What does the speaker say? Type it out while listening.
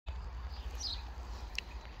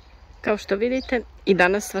Kao što vidite, i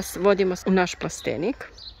danas vas vodimo u naš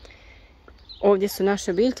plastenik. Ovdje su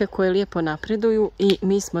naše biljke koje lijepo napreduju i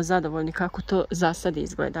mi smo zadovoljni kako to za sad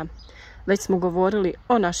izgleda. Već smo govorili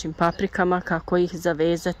o našim paprikama, kako ih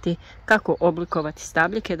zavezati, kako oblikovati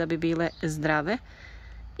stabljike da bi bile zdrave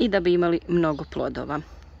i da bi imali mnogo plodova.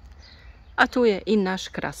 A tu je i naš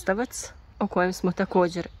krastavac, o kojem smo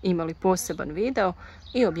također imali poseban video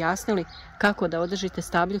i objasnili kako da održite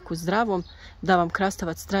stabljiku zdravom, da vam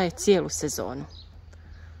krastavac traje cijelu sezonu.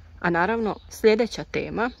 A naravno, sljedeća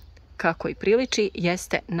tema, kako i priliči,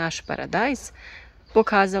 jeste naš paradajz.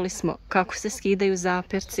 Pokazali smo kako se skidaju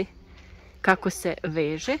zaperci, kako se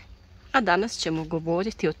veže, a danas ćemo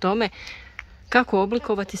govoriti o tome kako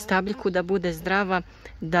oblikovati stabljiku da bude zdrava,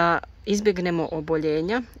 da izbjegnemo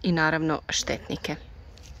oboljenja i naravno štetnike.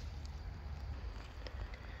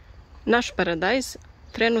 Naš paradajz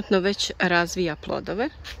trenutno već razvija plodove.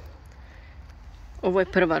 Ovo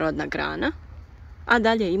je prva rodna grana, a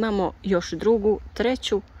dalje imamo još drugu,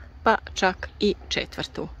 treću, pa čak i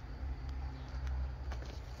četvrtu.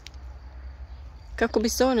 Kako bi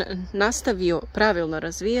se on nastavio pravilno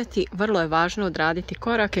razvijati, vrlo je važno odraditi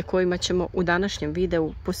korake kojima ćemo u današnjem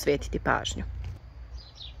videu posvetiti pažnju.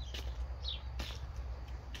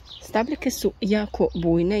 Stabljike su jako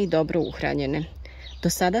bujne i dobro uhranjene. Do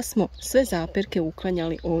sada smo sve zaperke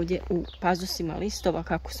uklanjali ovdje u pazusima listova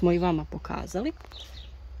kako smo i vama pokazali.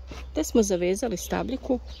 Te smo zavezali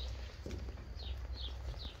stabljiku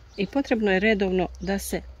i potrebno je redovno da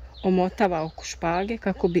se omotava oko špage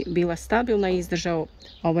kako bi bila stabilna i izdržao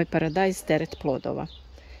ovaj paradajz teret plodova.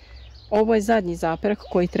 Ovo je zadnji zaperak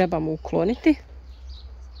koji trebamo ukloniti.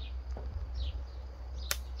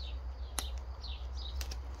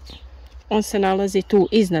 On se nalazi tu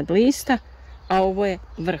iznad lista, a ovo je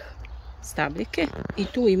vrh stabljike i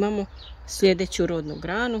tu imamo sljedeću rodnu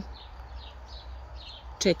granu,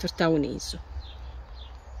 četvrta u nizu.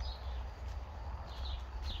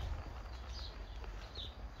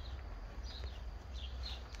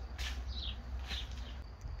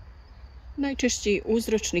 Najčešći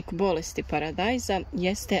uzročnik bolesti paradajza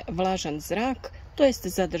jeste vlažan zrak, to jest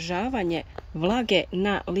zadržavanje vlage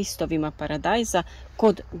na listovima paradajza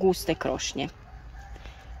kod guste krošnje.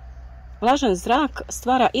 Vlažan zrak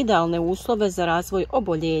stvara idealne uslove za razvoj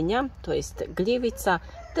oboljenja, to jest gljivica,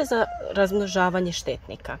 te za razmnožavanje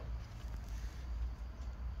štetnika.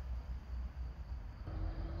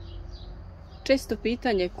 Često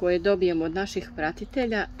pitanje koje dobijemo od naših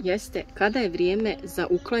pratitelja jeste kada je vrijeme za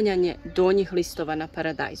uklanjanje donjih listova na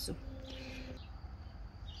paradajzu.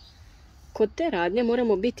 Kod te radnje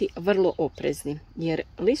moramo biti vrlo oprezni, jer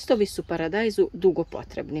listovi su paradajzu dugo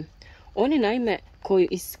potrebni. Oni naime koji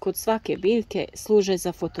kod svake biljke služe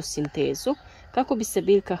za fotosintezu kako bi se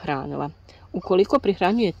biljka hranila. Ukoliko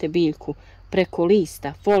prihranjujete biljku preko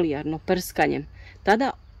lista, folijarno, prskanjem,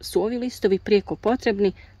 tada su ovi listovi prijeko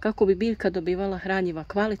potrebni kako bi biljka dobivala hranjiva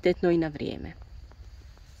kvalitetno i na vrijeme.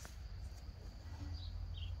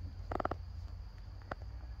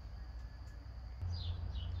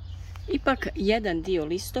 Ipak jedan dio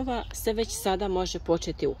listova se već sada može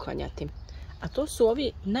početi uklanjati, a to su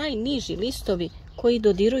ovi najniži listovi koji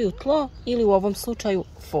dodiruju tlo ili u ovom slučaju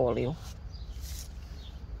foliju.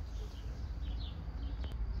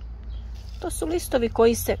 To su listovi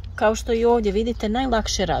koji se, kao što i ovdje vidite,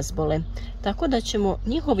 najlakše razbole, tako da ćemo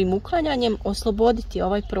njihovim uklanjanjem osloboditi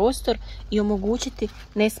ovaj prostor i omogućiti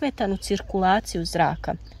nesmetanu cirkulaciju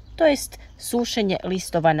zraka, to jest sušenje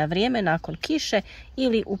listova na vrijeme nakon kiše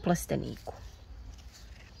ili u plasteniku.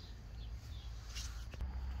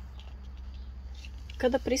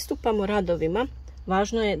 Kada pristupamo radovima,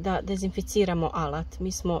 važno je da dezinficiramo alat.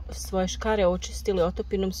 Mi smo svoje škare očistili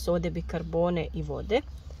otopinom sode, bikarbone i vode.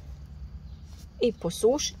 I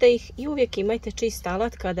posušite ih i uvijek imajte čist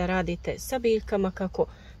alat kada radite sa biljkama kako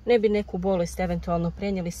ne bi neku bolest eventualno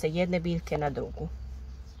prenijeli sa jedne biljke na drugu.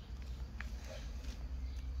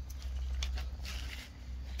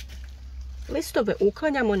 Listove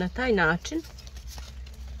uklanjamo na taj način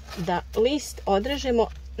da list odrežemo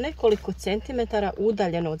nekoliko centimetara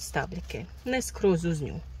udaljeno od stabljike, ne skroz uz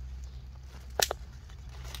nju.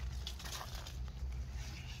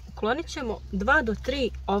 Uklonit ćemo 2 do 3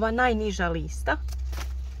 ova najniža lista,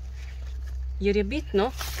 jer je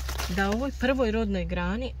bitno da u ovoj prvoj rodnoj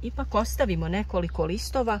grani ipak ostavimo nekoliko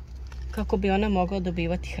listova kako bi ona mogla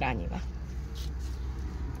dobivati hranjiva.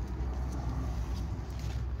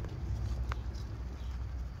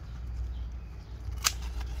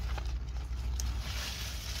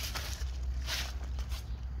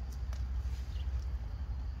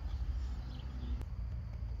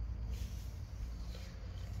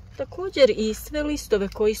 Također i sve listove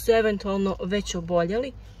koji su eventualno već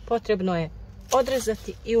oboljeli potrebno je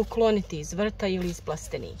odrezati i ukloniti iz vrta ili iz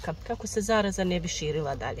plastenika, kako se zaraza ne bi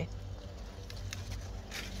širila dalje.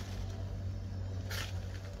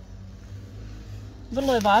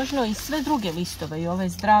 Vrlo je važno i sve druge listove, i ove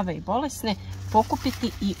zdrave i bolesne,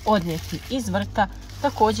 pokupiti i odnijeti iz vrta,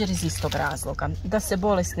 također iz istog razloga, da se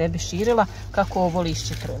bolest ne bi širila kako ovo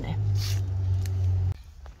lišće trune.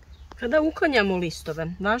 Kada uklanjamo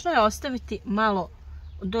listove, važno je ostaviti malo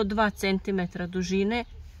do 2 cm dužine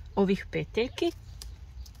ovih peteljki,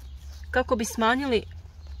 kako bi smanjili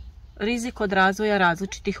rizik od razvoja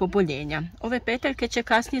različitih oboljenja. Ove peteljke će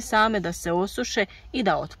kasnije same da se osuše i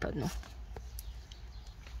da otpadnu.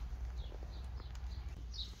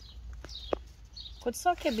 Kod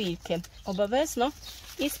svake biljke obavezno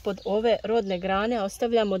ispod ove rodne grane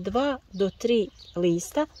ostavljamo 2 do 3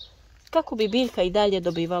 lista, kako bi biljka i dalje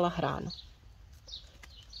dobivala hranu.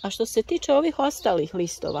 A što se tiče ovih ostalih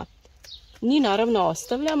listova, njih naravno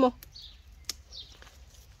ostavljamo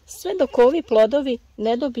sve dok ovi plodovi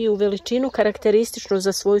ne dobiju veličinu karakterističnu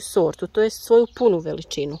za svoju sortu, to je svoju punu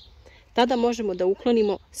veličinu. Tada možemo da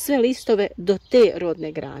uklonimo sve listove do te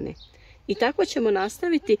rodne grane. I tako ćemo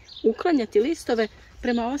nastaviti uklanjati listove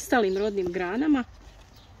prema ostalim rodnim granama,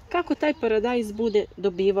 kako taj paradajz bude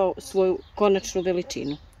dobivao svoju konačnu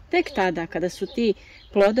veličinu. Tek tada, kada su ti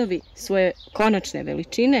plodovi svoje konačne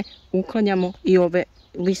veličine, uklanjamo i ove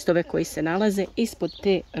listove koji se nalaze ispod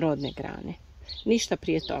te rodne grane. Ništa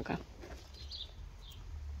prije toga.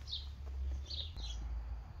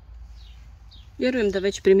 Vjerujem da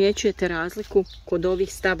već primjećujete razliku kod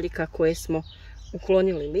ovih stabljika koje smo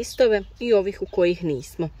uklonili listove i ovih u kojih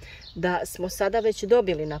nismo. Da smo sada već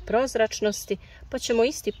dobili na prozračnosti, pa ćemo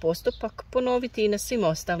isti postupak ponoviti i na svim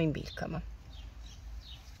ostalim biljkama.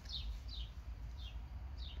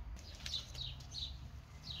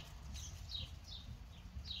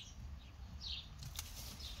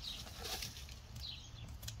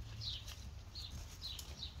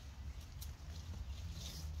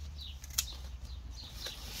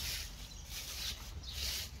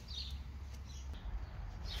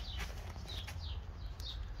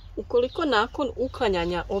 Ukoliko nakon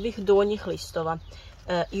uklanjanja ovih donjih listova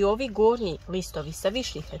i ovi gornji listovi sa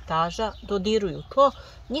viših etaža dodiruju tlo,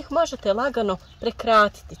 njih možete lagano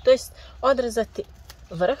prekratiti, to jest odrezati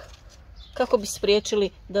vrh kako bi spriječili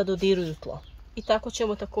da dodiruju tlo. I tako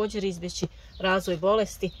ćemo također izbjeći razvoj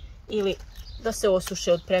bolesti ili da se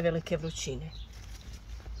osuše od prevelike vrućine.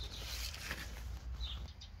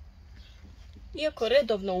 Iako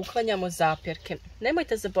redovno uklanjamo zapjerke,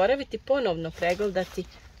 nemojte zaboraviti ponovno pregledati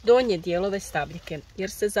donje dijelove stabljike,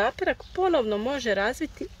 jer se zapjerak ponovno može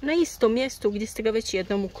razviti na istom mjestu gdje ste ga već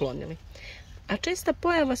jednom uklonili. A česta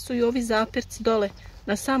pojava su i ovi zapjerci dole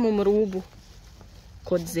na samom rubu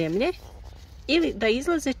kod zemlje, ili da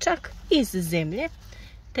izlaze čak iz zemlje,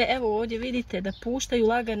 te evo ovdje vidite da puštaju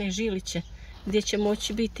lagane žiliće gdje će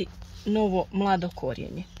moći biti novo mlado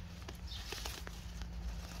korijenje.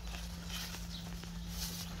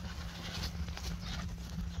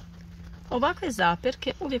 Ovakve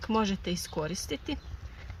zapjerke uvijek možete iskoristiti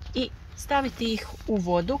i staviti ih u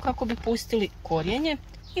vodu kako bi pustili korijenje,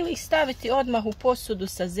 ili ih staviti odmah u posudu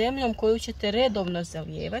sa zemljom koju ćete redovno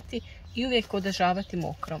zalijevati i uvijek održavati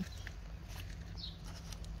mokrom.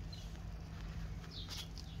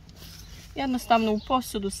 Jednostavno u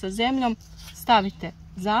posudu sa zemljom stavite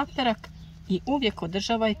zapjerak i uvijek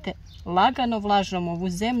održavajte lagano vlažnom ovu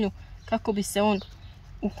zemlju kako bi se on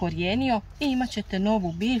ukorijenio i imat ćete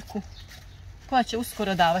novu biljku koja će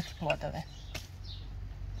uskoro davati plodove.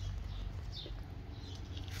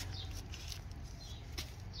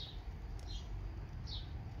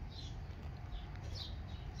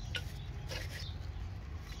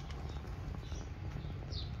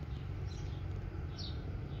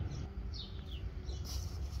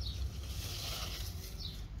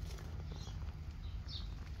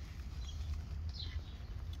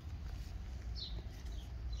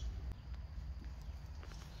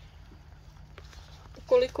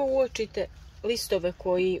 Ukoliko uočite listove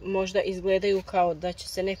koji možda izgledaju kao da će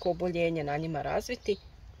se neko oboljenje na njima razviti,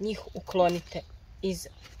 njih uklonite iz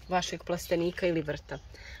vašeg plastenika ili vrta.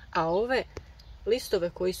 A ove listove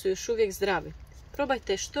koji su još uvijek zdravi,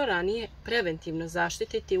 probajte što ranije preventivno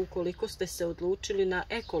zaštititi ukoliko ste se odlučili na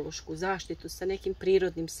ekološku zaštitu sa nekim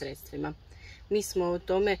prirodnim sredstvima. Mi smo o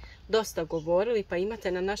tome dosta govorili, pa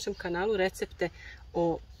imate na našem kanalu recepte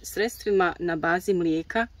o sredstvima na bazi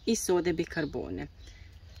mlijeka i sode bikarbone.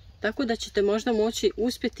 Tako da ćete možda moći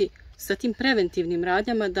uspjeti sa tim preventivnim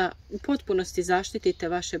radnjama da u potpunosti zaštitite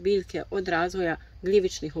vaše biljke od razvoja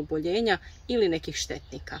gljivičnih oboljenja ili nekih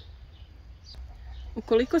štetnika.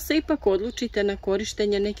 Ukoliko se ipak odlučite na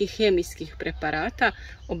korištenje nekih hemijskih preparata,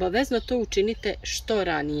 obavezno to učinite što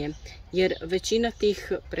ranije, jer većina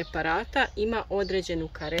tih preparata ima određenu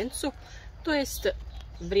karencu, to jest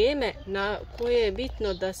vrijeme na koje je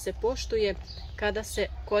bitno da se poštuje kada se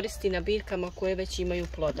koristi na biljkama koje već imaju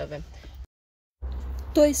plodove.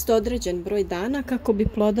 To jest određen broj dana kako bi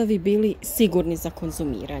plodovi bili sigurni za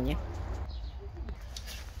konzumiranje.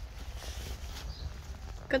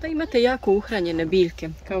 Kada imate jako uhranjene biljke,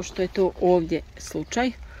 kao što je to ovdje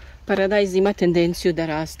slučaj, paradajz ima tendenciju da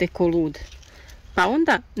raste ko lud. Pa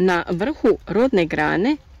onda na vrhu rodne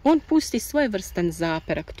grane on pusti svojevrstan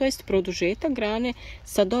zaperak, to jest produžetak grane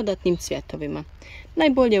sa dodatnim cvjetovima.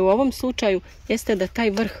 Najbolje u ovom slučaju jeste da taj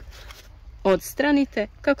vrh odstranite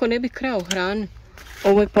kako ne bi krao hranu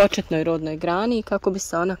ovoj početnoj rodnoj grani i kako bi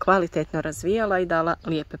se ona kvalitetno razvijala i dala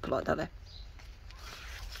lijepe plodove.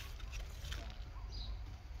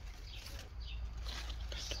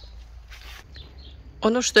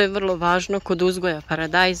 Ono što je vrlo važno kod uzgoja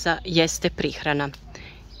paradajza jeste prihrana.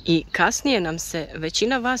 I kasnije nam se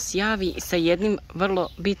većina vas javi sa jednim vrlo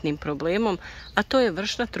bitnim problemom, a to je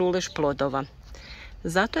vršna trulež plodova.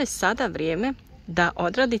 Zato je sada vrijeme da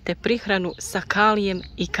odradite prihranu sa kalijem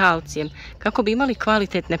i kalcijem kako bi imali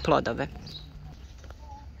kvalitetne plodove.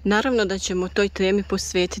 Naravno da ćemo toj temi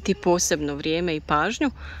posvetiti posebno vrijeme i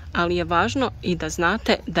pažnju, ali je važno i da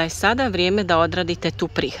znate da je sada vrijeme da odradite tu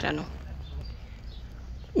prihranu.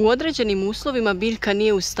 U određenim uslovima biljka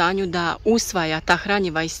nije u stanju da usvaja ta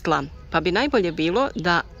hranjiva iz tla, pa bi najbolje bilo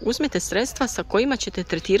da uzmete sredstva sa kojima ćete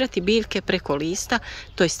tretirati biljke preko lista,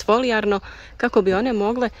 to jest folijarno, kako bi one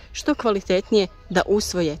mogle što kvalitetnije da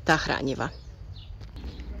usvoje ta hranjiva.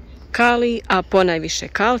 Kalij, a ponajviše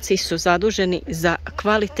kalcij, su zaduženi za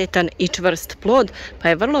kvalitetan i čvrst plod, pa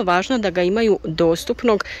je vrlo važno da ga imaju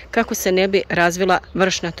dostupnog kako se ne bi razvila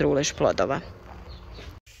vršna trulež plodova.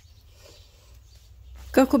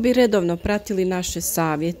 Kako bi redovno pratili naše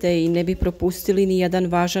savjete i ne bi propustili ni jedan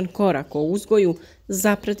važan korak o uzgoju,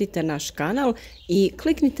 zapratite naš kanal i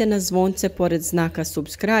kliknite na zvonce pored znaka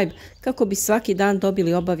subscribe kako bi svaki dan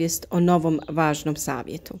dobili obavijest o novom važnom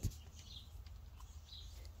savjetu.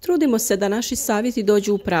 Trudimo se da naši savjeti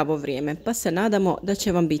dođu u pravo vrijeme, pa se nadamo da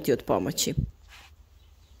će vam biti od pomoći.